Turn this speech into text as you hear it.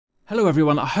Hello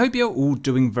everyone, I hope you're all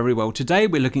doing very well. Today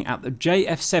we're looking at the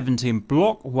JF-17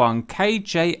 Block 1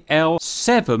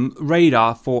 KJL7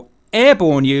 radar for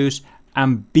airborne use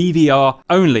and BVR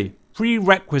only.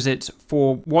 Prerequisites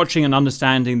for watching and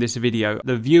understanding this video.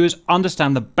 The viewers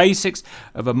understand the basics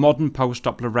of a modern pulse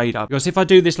Doppler radar. Because if I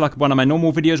do this like one of my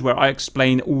normal videos where I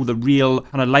explain all the real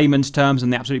kind of layman's terms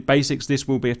and the absolute basics, this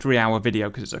will be a 3-hour video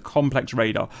because it's a complex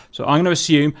radar. So I'm going to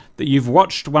assume that you've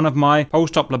watched one of my pulse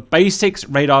Doppler basics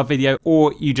radar video,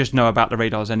 or you just know about the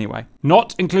radars anyway.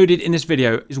 Not included in this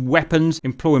video is weapons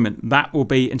employment. That will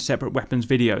be in separate weapons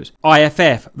videos.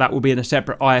 IFF, that will be in a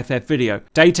separate IFF video.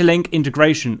 Data link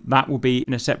integration, that will be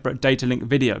in a separate data link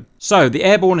video. So the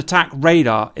airborne attack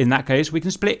radar, in that case, we can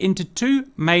split into two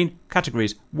main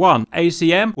categories. One,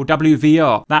 ACM or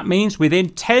WVR. That means within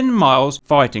 10 miles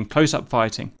fighting, close-up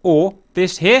fighting. Or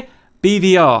this here,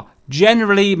 BVR.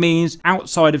 Generally means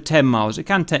outside of 10 miles. It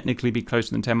can technically be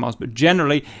closer than 10 miles, but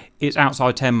generally it's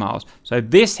outside 10 miles. So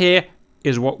this here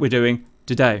is what we're doing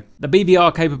today. The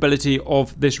BVR capability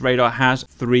of this radar has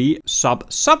 3 sub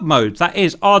modes. That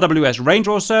is RWS range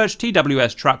while search,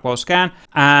 TWS track while scan,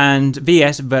 and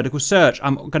VS vertical search.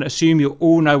 I'm going to assume you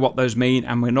all know what those mean,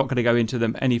 and we're not going to go into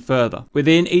them any further.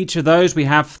 Within each of those, we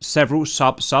have several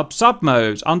sub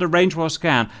modes. Under range while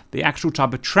scan, the actual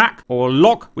type of track or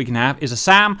lock we can have is a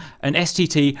SAM, an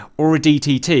STT, or a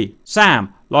DTT.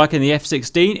 SAM, like in the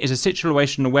F-16, is a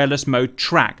situational awareness mode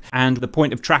track, and the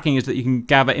point of tracking is that you can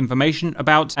gather information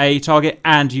about a target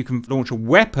and you can launch a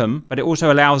weapon, but it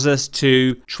also allows us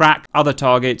to track other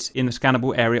targets in the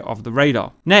scannable area of the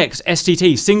radar. Next,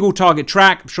 STT, single target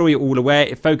track. I'm sure you're all aware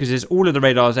it focuses all of the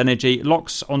radar's energy,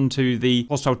 locks onto the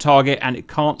hostile target, and it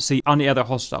can't see any other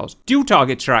hostiles. Dual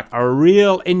target track, a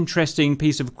real interesting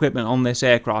piece of equipment on this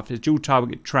aircraft, is dual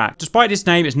target track. Despite its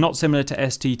name, it's not similar to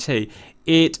STT.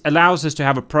 It allows us to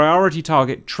have a priority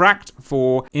target tracked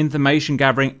for information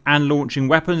gathering and launching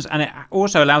weapons, and it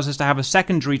also allows us to have a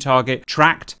secondary target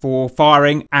tracked for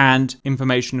firing and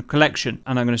information collection.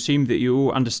 And I'm going to assume that you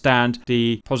all understand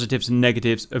the positives and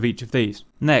negatives of each of these.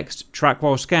 Next, track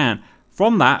while scan.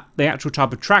 From that, the actual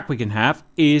type of track we can have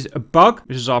is a bug,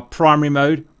 which is our primary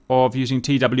mode of using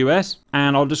TWS,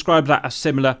 and I'll describe that as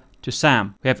similar to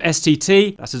SAM. We have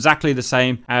STT, that's exactly the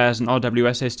same as an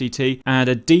RWS STT, and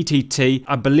a DTT,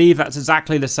 I believe that's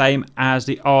exactly the same as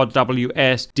the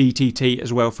RWS DTT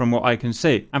as well from what I can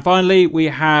see. And finally, we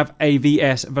have a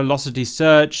VS velocity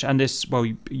search, and this, well,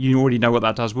 you already know what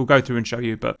that does. We'll go through and show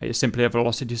you, but it's simply a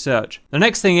velocity search. The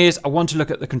next thing is I want to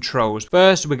look at the controls.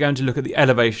 First, we're going to look at the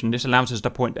elevation. This allows us to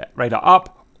point the radar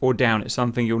up or down. It's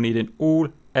something you'll need in all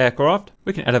aircraft.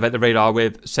 We can elevate the radar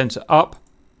with sensor up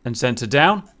and sensor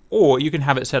down, or you can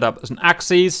have it set up as an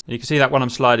axis. You can see that when I'm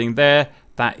sliding there,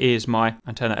 that is my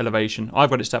antenna elevation. I've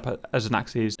got it set up as an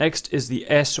axis. Next is the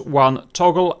S1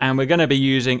 toggle, and we're going to be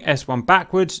using S1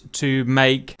 backwards to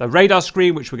make the radar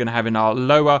screen, which we're going to have in our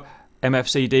lower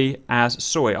MFCD as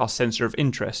SOI, our sensor of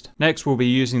interest. Next, we'll be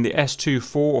using the S2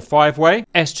 4 or 5-way.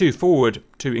 S2 forward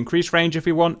to increase range if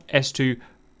you want. S2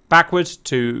 backwards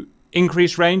to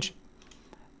increase range.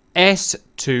 S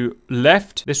to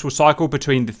left. This will cycle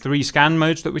between the 3 scan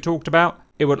modes that we talked about.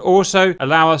 It would also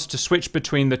allow us to switch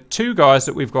between the 2 guys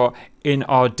that we've got in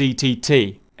our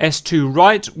DTT. S2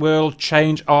 right will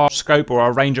change our scope or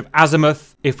our range of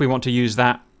azimuth if we want to use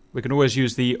that. We can always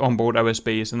use the onboard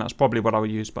OSBs, and that's probably what I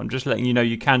would use, but I'm just letting you know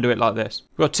you can do it like this.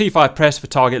 We've got T5 press for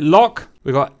target lock.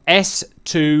 We've got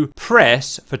S2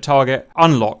 press for target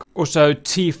unlock. Also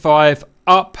T5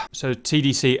 up, so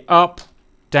TDC up,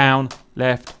 down,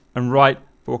 left, and right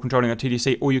for controlling our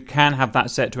TDC, or you can have that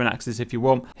set to an axis if you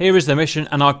want. Here is the mission,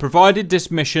 and I've provided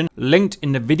this mission linked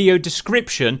in the video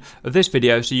description of this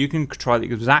video so you can try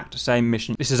the exact same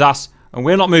mission. This is us, and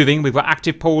we're not moving. We've got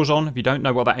active pause on. If you don't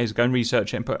know what that is, go and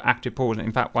research it and put active pause in.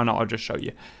 In fact, why not? I'll just show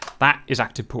you. That is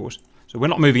active pause. So we're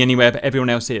not moving anywhere, but everyone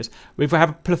else is. We have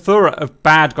a plethora of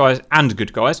bad guys and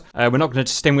good guys. We're not going to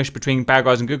distinguish between bad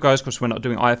guys and good guys because we're not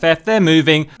doing IFF. They're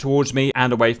moving towards me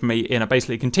and away from me in a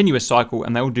basically continuous cycle,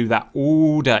 and they'll do that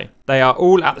all day. They are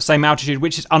all at the same altitude,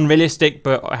 which is unrealistic,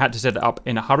 but I had to set it up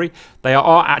in a hurry. They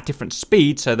are at different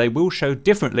speeds, so they will show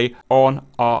differently on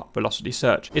our velocity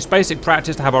search. It's basic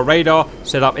practice to have our radar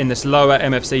set up in this lower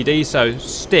MFCD, so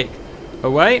stick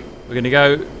away. We're going to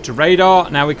go to radar.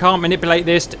 Now we can't manipulate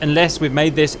this unless we've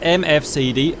made this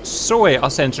MFCD SOI, our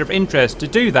sensor of interest. To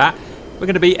do that, we're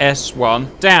going to be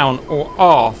S1 down or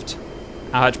aft.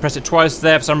 I had to press it twice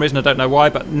there for some reason, I don't know why,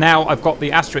 but now I've got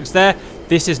the asterisk there.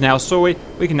 This is now SOI.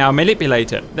 We can now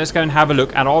manipulate it. Let's go and have a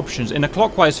look at our options. In a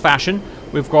clockwise fashion,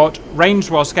 we've got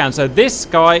range while scan. So this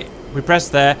guy, we press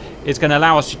there, is going to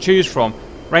allow us to choose from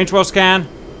range while scan,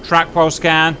 track while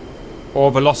scan,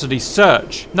 or velocity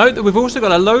search. Note that we've also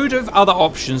got a load of other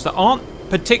options that aren't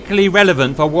particularly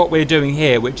relevant for what we're doing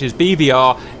here, which is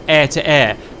BVR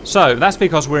air-to-air. So that's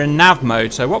because we're in nav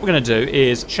mode. So what we're going to do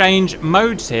is change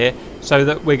modes here so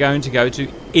that we're going to go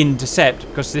to intercept,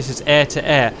 because this is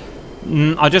air-to-air.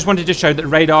 I just wanted to show that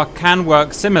radar can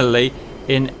work similarly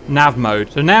in nav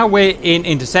mode. So now we're in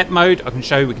intercept mode. I can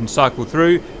show you we can cycle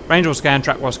through, range while scan,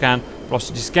 track while scan,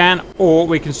 velocity scan, or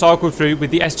we can cycle through with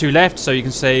the S2 left, so you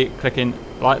can see clicking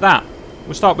like that.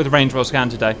 We'll start with range while scan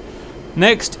today.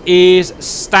 Next is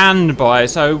standby.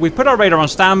 So we've put our radar on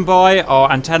standby. Our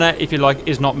antenna, if you like,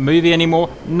 is not moving anymore.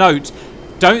 Note,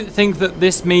 don't think that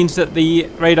this means that the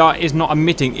radar is not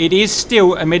emitting. It is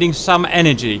still emitting some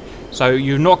energy, so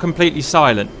you're not completely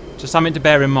silent. Just something to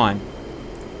bear in mind.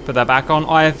 Put that back on.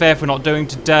 IFF we're not doing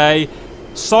today.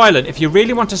 Silent. If you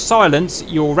really want to silence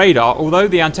your radar, although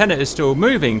the antenna is still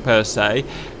moving per se,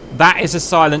 that is a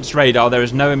silenced radar. There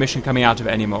is no emission coming out of it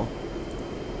anymore.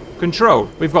 Control.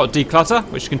 We've got declutter,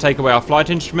 which can take away our flight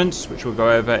instruments, which we'll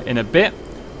go over in a bit.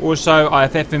 Also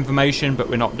IFF information, but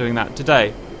we're not doing that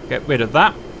today. Get rid of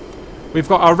that. We've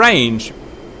got our range.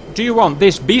 Do you want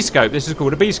this B-scope? This is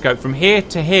called a B-scope. From here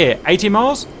to here. 80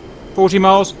 miles, 40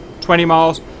 miles, 20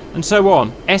 miles, and so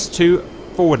on. S2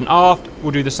 forward and aft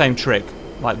will do the same trick,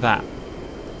 like that.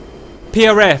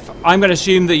 PRF. I'm going to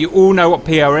assume that you all know what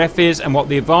PRF is and what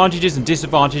the advantages and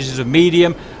disadvantages of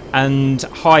medium and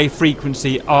high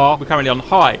frequency are. We're currently on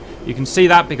high. You can see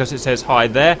that because it says high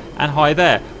there and high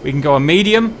there. We can go on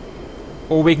medium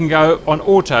or we can go on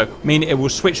auto, meaning it will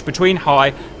switch between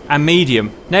high and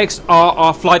medium. Next are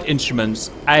our flight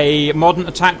instruments. A modern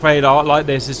attack radar like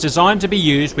this is designed to be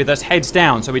used with us heads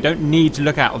down, so we don't need to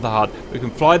look out of the HUD. We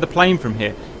can fly the plane from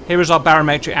here. Here is our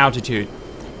barometric altitude.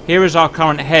 Here is our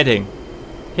current heading.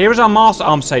 Here is our master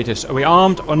arm status. Are we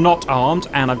armed or not armed?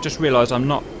 And I've just realised I'm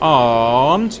not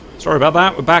armed. Sorry about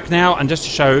that. We're back now. And just to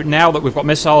show, now that we've got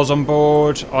missiles on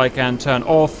board, I can turn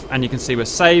off and you can see we're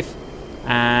safe.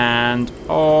 And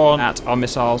on that, our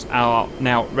missiles are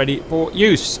now ready for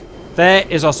use. There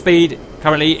is our speed,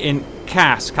 currently in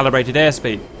CAS, calibrated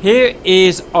airspeed. Here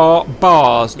is our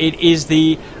bars. It is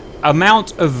the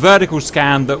amount of vertical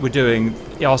scan that we're doing.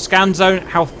 Our scan zone,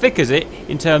 how thick is it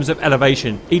in terms of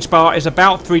elevation? Each bar is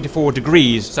about 3 to 4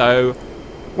 degrees. So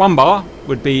 1 bar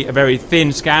would be a very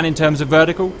thin scan in terms of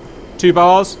vertical. 2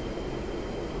 bars,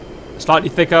 slightly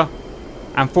thicker,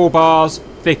 and 4 bars,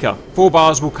 thicker. 4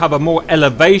 bars will cover more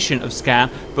elevation of scan,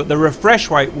 but the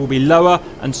refresh rate will be lower,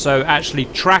 and so actually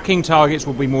tracking targets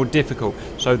will be more difficult.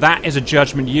 So that is a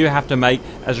judgment you have to make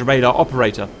as a radar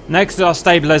operator. Next is our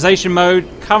stabilization mode.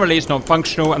 Currently it's not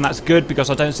functional, and that's good because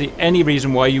I don't see any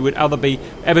reason why you would ever be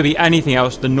anything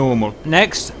else than normal.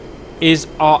 Next is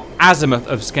our azimuth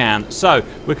of scan. So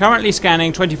we're currently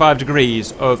scanning 25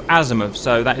 degrees of azimuth,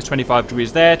 so that is 25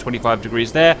 degrees there, 25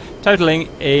 degrees there, totaling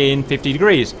in 50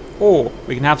 degrees. Or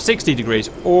we can have 60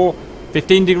 degrees or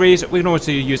 15 degrees. We can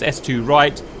also use S2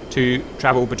 right to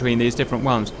travel between these different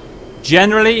ones.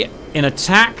 Generally, in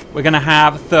attack, we're going to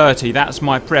have 30. That's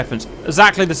my preference.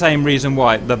 Exactly the same reason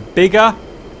why. The bigger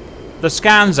the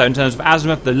scan zone in terms of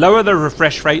azimuth, the lower the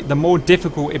refresh rate, the more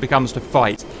difficult it becomes to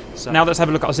fight. So now let's have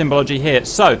a look at our symbology here.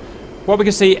 So what we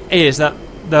can see is that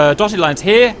the dotted lines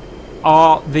here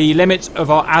are the limits of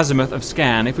our azimuth of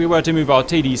scan. If we were to move our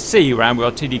TDC around with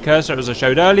our TD cursor, as I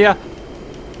showed earlier,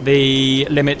 the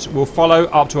limits will follow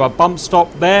up to our bump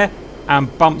stop there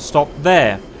and bump stop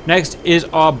there. Next is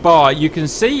our bar. You can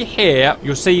see here,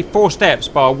 you'll see 4 steps: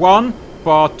 bar 1,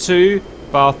 bar 2,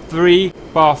 bar 3,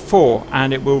 bar 4,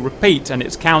 and it will repeat, and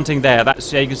it's counting there. That's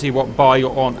so you can see what bar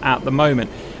you're on at the moment.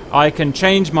 I can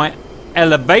change my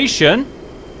elevation,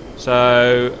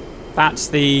 so that's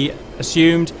the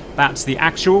assumed, that's the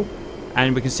actual,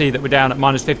 and we can see that we're down at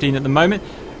 -15 at the moment.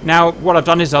 Now what I've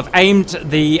done is I've aimed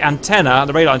the antenna,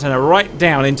 the radar antenna, right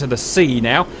down into the sea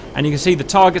now, and you can see the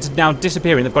targets are now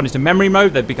disappearing. They've gone into memory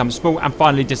mode, they've become small and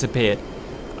finally disappeared.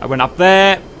 I went up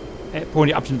there, it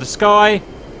pointed up into the sky.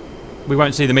 We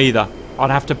won't see them either.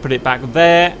 I'd have to put it back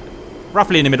there,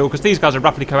 roughly in the middle, because these guys are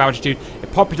roughly co-altitude.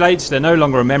 It populates, they're no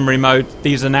longer in memory mode.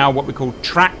 These are now what we call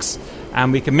tracks,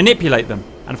 and we can manipulate them.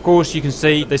 And of course you can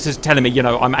see this is telling me, you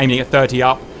know, I'm aiming at 30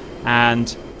 up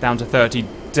and down to 30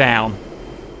 down.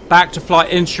 Back to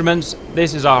flight instruments.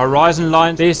 This is our horizon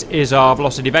line. This is our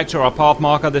velocity vector, our path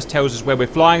marker. This tells us where we're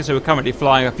flying. So we're currently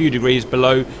flying a few degrees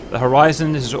below the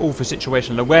horizon. This is all for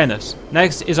situational awareness.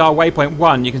 Next is our waypoint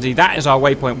 1. You can see that is our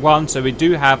waypoint 1. So we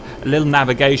do have a little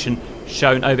navigation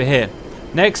shown over here.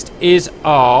 Next is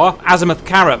our azimuth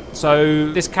caret.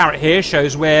 So this caret here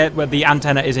shows where the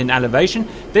antenna is in elevation.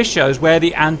 This shows where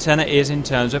the antenna is in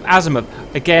terms of azimuth.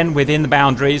 Again, within the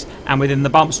boundaries and within the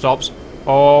bump stops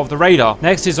of the radar.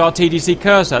 Next is our TDC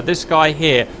cursor, this guy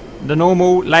here. The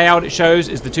normal layout it shows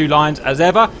is the 2 lines as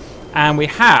ever, and we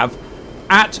have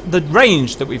at the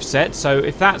range that we've set, so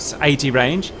if that's 80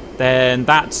 range, then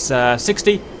that's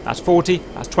 60, that's 40,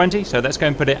 that's 20, so let's go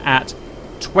and put it at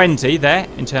 20 there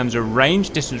in terms of range,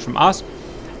 distance from us.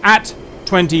 At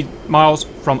 20 miles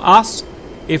from us,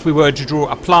 if we were to draw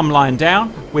a plumb line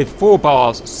down with 4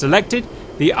 bars selected,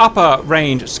 the upper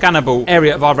range scannable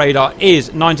area of our radar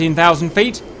is 19,000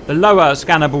 feet. The lower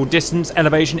scannable distance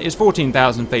elevation is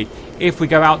 14,000 feet. If we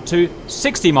go out to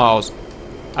 60 miles,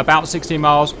 about 60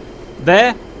 miles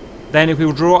there, then if we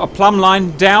will draw a plumb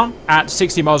line down at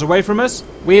 60 miles away from us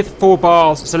with 4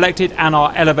 bars selected and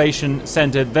our elevation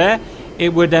centered there,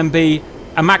 it would then be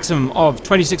a maximum of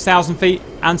 26,000 feet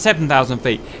and 7,000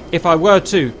 feet. If I were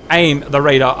to aim the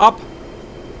radar up,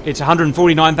 it's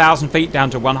 149,000 feet down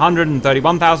to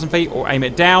 131,000 feet, or aim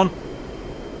it down,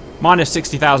 minus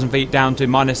 60,000 feet down to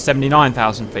minus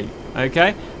 79,000 feet.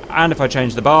 Okay, and if I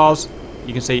change the bars,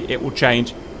 you can see it will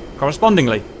change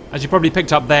correspondingly. As you probably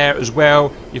picked up there as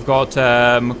well, you've got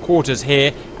quarters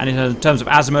here, and in terms of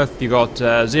azimuth, you've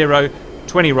got 0,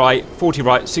 20 right, 40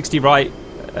 right, 60 right,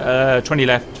 20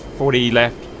 left, 40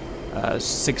 left,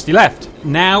 60 left.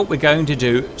 Now we're going to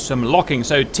do some locking.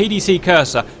 So TDC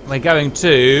cursor, we're going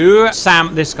to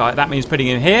SAM this guy. That means putting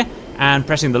him here and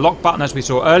pressing the lock button as we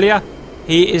saw earlier.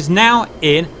 He is now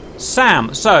in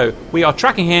SAM. So we are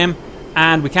tracking him,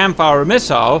 and we can fire a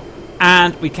missile,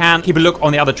 and we can keep a look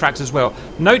on the other tracks as well.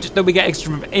 Note that we get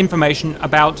extra information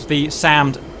about the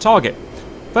SAM'd target.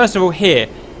 First of all, here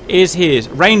is his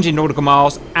range in nautical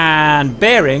miles and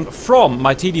bearing from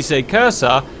my TDC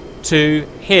cursor to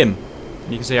him.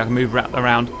 You can see I can move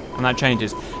around and that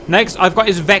changes. Next, I've got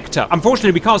his vector.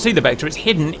 Unfortunately, we can't see the vector. It's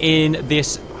hidden in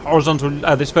this horizontal,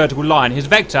 this vertical line. His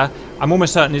vector, I'm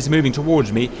almost certain is moving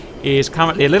towards me, is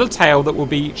currently a little tail that will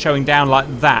be showing down like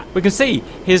that. We can see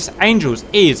his angels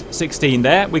is 16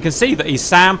 there. We can see that he's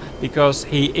SAM because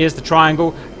he is the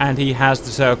triangle and he has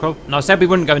the circle. And I said we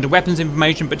wouldn't go into weapons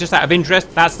information, but just out of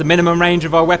interest, that's the minimum range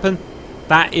of our weapon.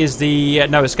 That is the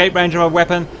no escape range of our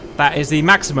weapon. That is the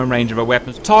maximum range of our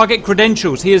weapons. Target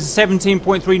credentials. He is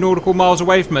 17.3 nautical miles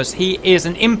away from us. He is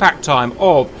an impact time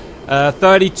of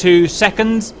 32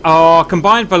 seconds. Our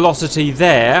combined velocity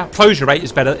there, closure rate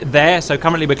is better there. So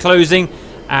currently we're closing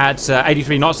at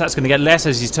 83 knots. That's going to get less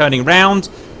as he's turning round.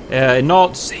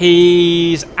 Knots.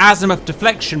 His azimuth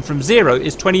deflection from 0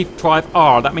 is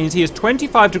 25R. That means he is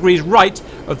 25 degrees right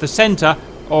of the center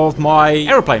of my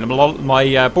aeroplane,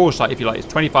 my bore sight, if you like. It's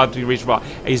 25 degrees right.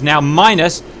 He's now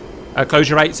minus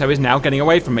closure rate, so he's now getting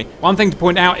away from me. One thing to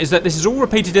point out is that this is all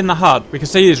repeated in the HUD. We can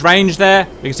see his range there,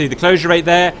 we can see the closure rate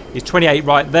there, he's 28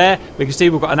 right there, we can see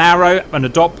we've got an arrow and a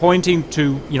dot pointing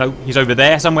to, you know, he's over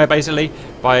there somewhere basically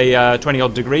by 20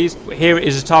 odd degrees. Here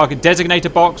is a target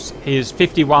designator box, his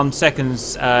 51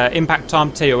 seconds impact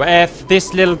time, TOF.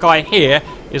 This little guy here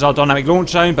is our dynamic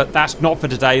launch zone, but that's not for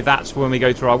today, that's when we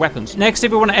go through our weapons. Next,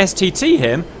 if we want to STT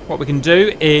him, what we can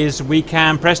do is we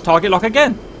can press target lock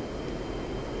again.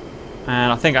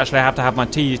 And I think actually I have to have my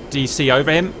TDC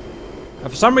over him.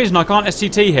 For some reason I can't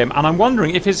STT him, and I'm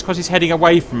wondering if it's because he's heading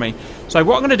away from me. So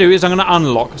what I'm going to do is I'm going to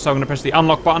unlock. So I'm going to press the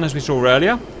unlock button as we saw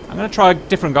earlier. I'm going to try a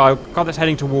different guy that's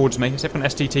heading towards me. See if I can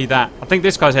STT that. I think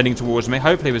this guy's heading towards me.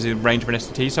 Hopefully it was in range for an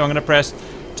STT. So I'm going to press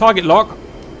target lock.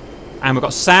 And we've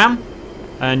got SAM.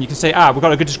 And you can see, we've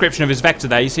got a good description of his vector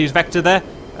there. You see his vector there?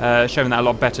 Showing that a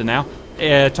lot better now.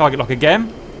 Target lock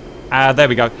again. There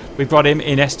we go. We've got him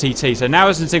in STT. So now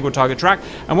it's in single target track.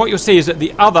 And what you'll see is that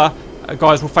the other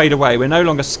guys will fade away. We're no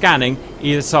longer scanning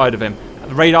either side of him.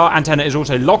 The radar antenna is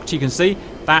also locked. You can see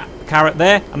that carrot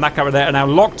there and that carrot there are now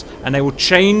locked. And they will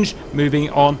change moving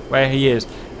on where he is.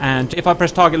 And if I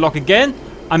press target lock again,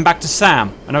 I'm back to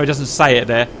SAM. I know it doesn't say it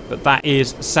there, but that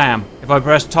is SAM. If I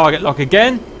press target lock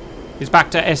again, it's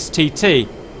back to STT.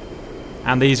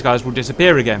 And these guys will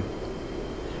disappear again.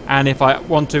 And if I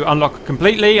want to unlock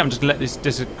completely, I'm just going to let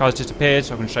this guys disappear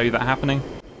so I can show you that happening.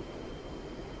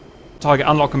 Target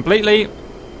unlock completely.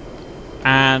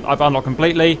 And I've unlocked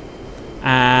completely.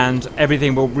 And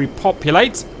everything will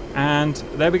repopulate. And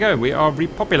there we go, we are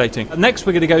repopulating. Next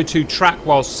we're going to go to track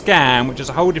while scan, which is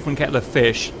a whole different kettle of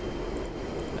fish.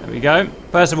 There we go.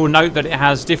 First of all, note that it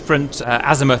has different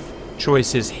azimuth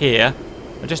choices here.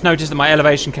 I just noticed that my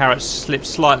elevation carrot slipped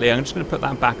slightly. I'm just going to put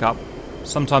that back up.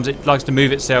 Sometimes it likes to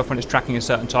move itself when it's tracking a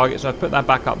certain target, so I've put that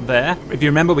back up there. If you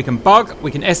remember, we can bug,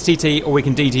 we can STT, or we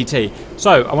can DTT.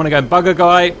 So I want to go bug a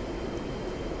guy,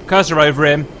 cursor over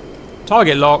him,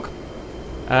 target lock,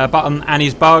 button, and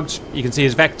he's bugged. You can see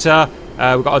his vector.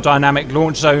 We've got a dynamic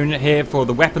launch zone here for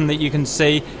the weapon that you can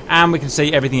see, and we can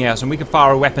see everything else. And we can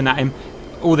fire a weapon at him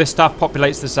all this stuff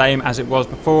populates the same as it was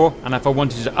before. And if I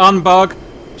wanted to unbug,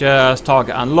 just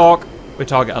target unlock. With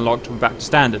target unlocked, we're back to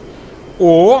standard.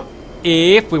 Or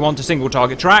if we want to single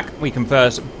target track, we can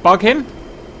first bug him,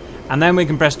 and then we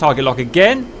can press target lock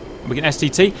again. We can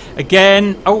STT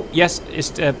again. Oh yes,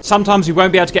 it's, sometimes we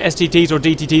won't be able to get STTs or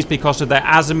DTTs because of their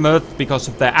azimuth, because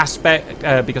of their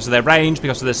aspect, because of their range,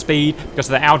 because of their speed, because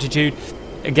of their altitude.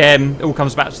 Again, it all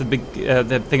comes back to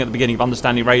the thing at the beginning of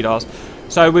understanding radars.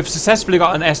 So we've successfully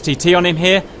got an STT on him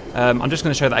here. I'm just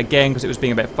going to show that again because it was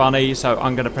being a bit funny. So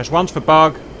I'm going to press once for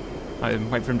bug.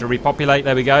 Wait for him to repopulate.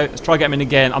 There we go. Let's try get him in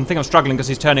again. I think I'm struggling because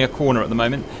he's turning a corner at the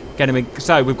moment. Get him in.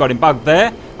 So we've got him bugged there.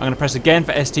 I'm going to press again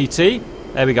for STT.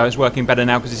 There we go. It's working better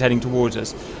now because he's heading towards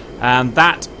us. And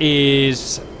that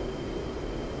is...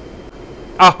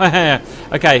 Oh,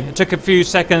 okay. It took a few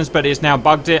seconds, but it's now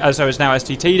bugged it. So it's now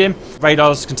STT'd him.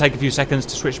 Radars can take a few seconds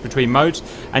to switch between modes.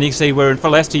 And you can see we're in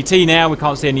full STT now. We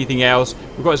can't see anything else.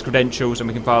 We've got his credentials and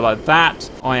we can fire like that.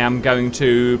 I am going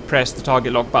to press the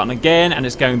target lock button again, and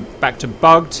it's going back to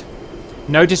bugged.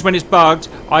 Notice when it's bugged,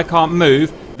 I can't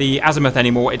move the azimuth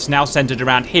anymore. It's now centered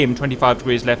around him, 25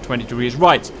 degrees left, 20 degrees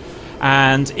right.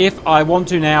 And if I want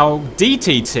to now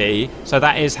DTT, so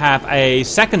that is have a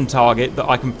second target that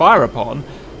I can fire upon,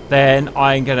 then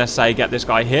I'm going to say get this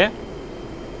guy here,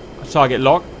 target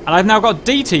lock, and I've now got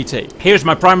DTT. Here's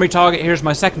my primary target, here's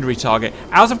my secondary target.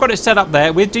 As I've got it set up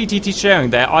there, with DTT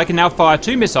sharing there, I can now fire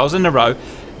 2 missiles in a row.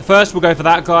 The first will go for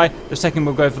that guy, the second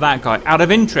will go for that guy. Out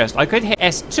of interest, I could hit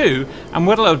S2, and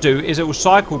what it'll do is it will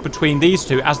cycle between these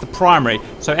two as the primary.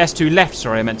 So S2 left,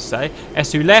 sorry, I meant to say.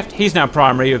 S2 left, he's now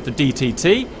primary of the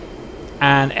DTT.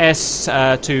 And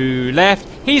S2 left,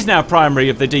 he's now primary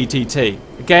of the DTT.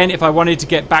 Again, if I wanted to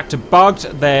get back to bugged,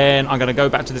 then I'm going to go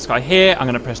back to this guy here. I'm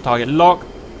going to press target lock.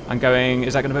 I'm going,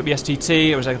 is that going to put me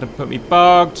STT, or is that going to put me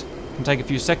bugged? Can take a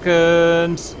few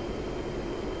seconds.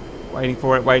 Waiting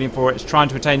for it, waiting for it. It's trying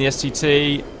to retain the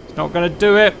STT. It's not going to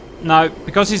do it. No,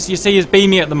 because you see he's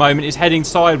beaming at the moment. He's heading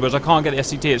sideways. I can't get the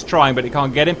STT. It's trying, but it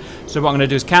can't get him. So what I'm going to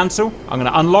do is cancel. I'm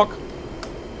going to unlock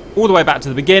all the way back to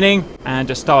the beginning and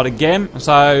just start again.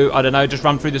 So, I don't know, just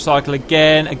run through the cycle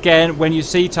again. Again, when you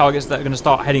see targets that are going to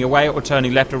start heading away or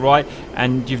turning left or right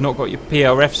and you've not got your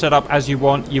PRF set up as you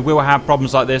want, you will have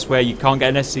problems like this where you can't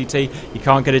get an SCT, you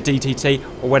can't get a DTT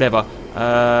or whatever.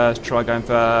 Let's try going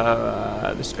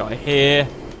for this guy here.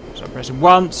 So I'm pressing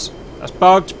once, that's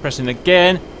bugged, pressing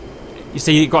again. You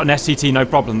see you've got an SCT, no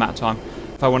problem that time.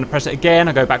 If I want to press it again,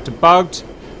 I go back to bugged.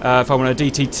 If I want a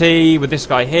DTT with this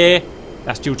guy here,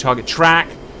 that's dual target track.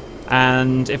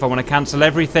 And if I want to cancel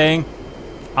everything,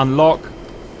 unlock,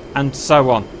 and so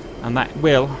on. And that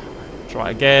will, try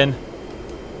again,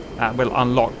 that will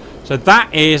unlock. So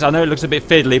that is, I know it looks a bit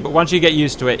fiddly, but once you get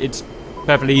used to it, it's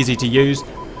perfectly easy to use.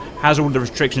 Has all the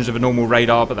restrictions of a normal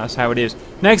radar, but that's how it is.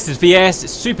 Next is VS.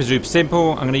 It's super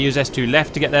simple. I'm going to use S2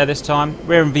 left to get there this time.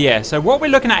 We're in VS. So what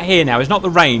we're looking at here now is not the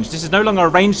range. This is no longer a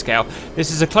range scale. This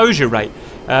is a closure rate.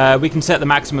 We can set the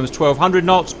maximum as 1200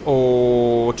 knots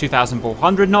or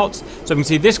 2400 knots. So we can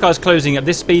see this guy's closing at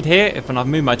this speed here. If I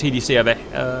move my TDC over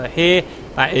here,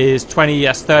 that is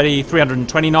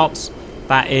 320 knots.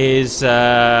 That is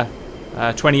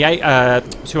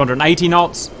 280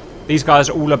 knots. These guys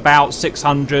are all about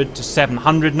 600 to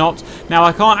 700 knots. Now,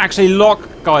 I can't actually lock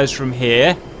guys from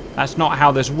here. That's not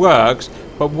how this works.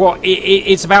 But what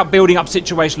it's about building up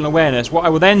situational awareness. What I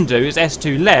will then do is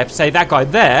S2 left, say that guy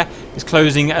there is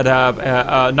closing at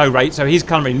no rate, so he's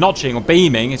currently notching or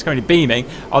beaming. He's currently beaming.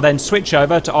 I'll then switch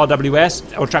over to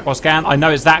RWS or track while scan. I know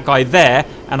it's that guy there,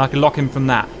 and I can lock him from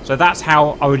that. So that's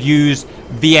how I would use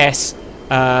VS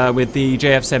with the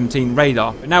JF-17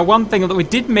 radar. Now, one thing that we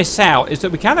did miss out is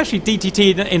that we can actually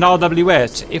DTT in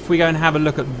RWS. If we go and have a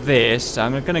look at this,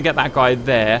 I'm going to get that guy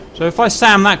there. So if I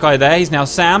SAM that guy there, he's now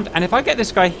SAMmed. And if I get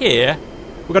this guy here,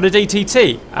 we've got a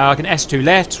DTT. I can S2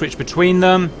 left, switch between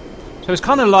them. So it's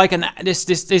kind of like this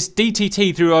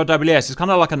DTT through RWS. It's kind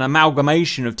of like an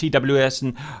amalgamation of TWS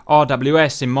and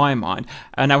RWS in my mind.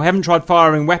 Now, we haven't tried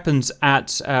firing weapons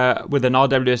at with an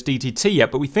RWS DTT yet,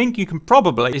 but we think you can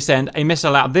probably send a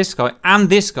missile out of this guy and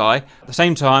this guy at the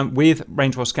same time with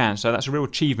range while scan. So that's a real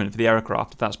achievement for the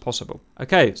aircraft if that's possible.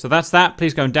 Okay, so that's that.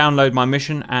 Please go and download my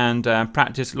mission and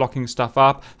practice locking stuff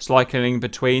up, cycling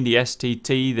between the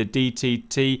STT, the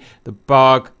DTT, the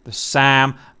bug, the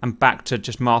SAM, and back to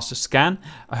just master scan.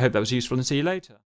 I hope that was useful and see you later.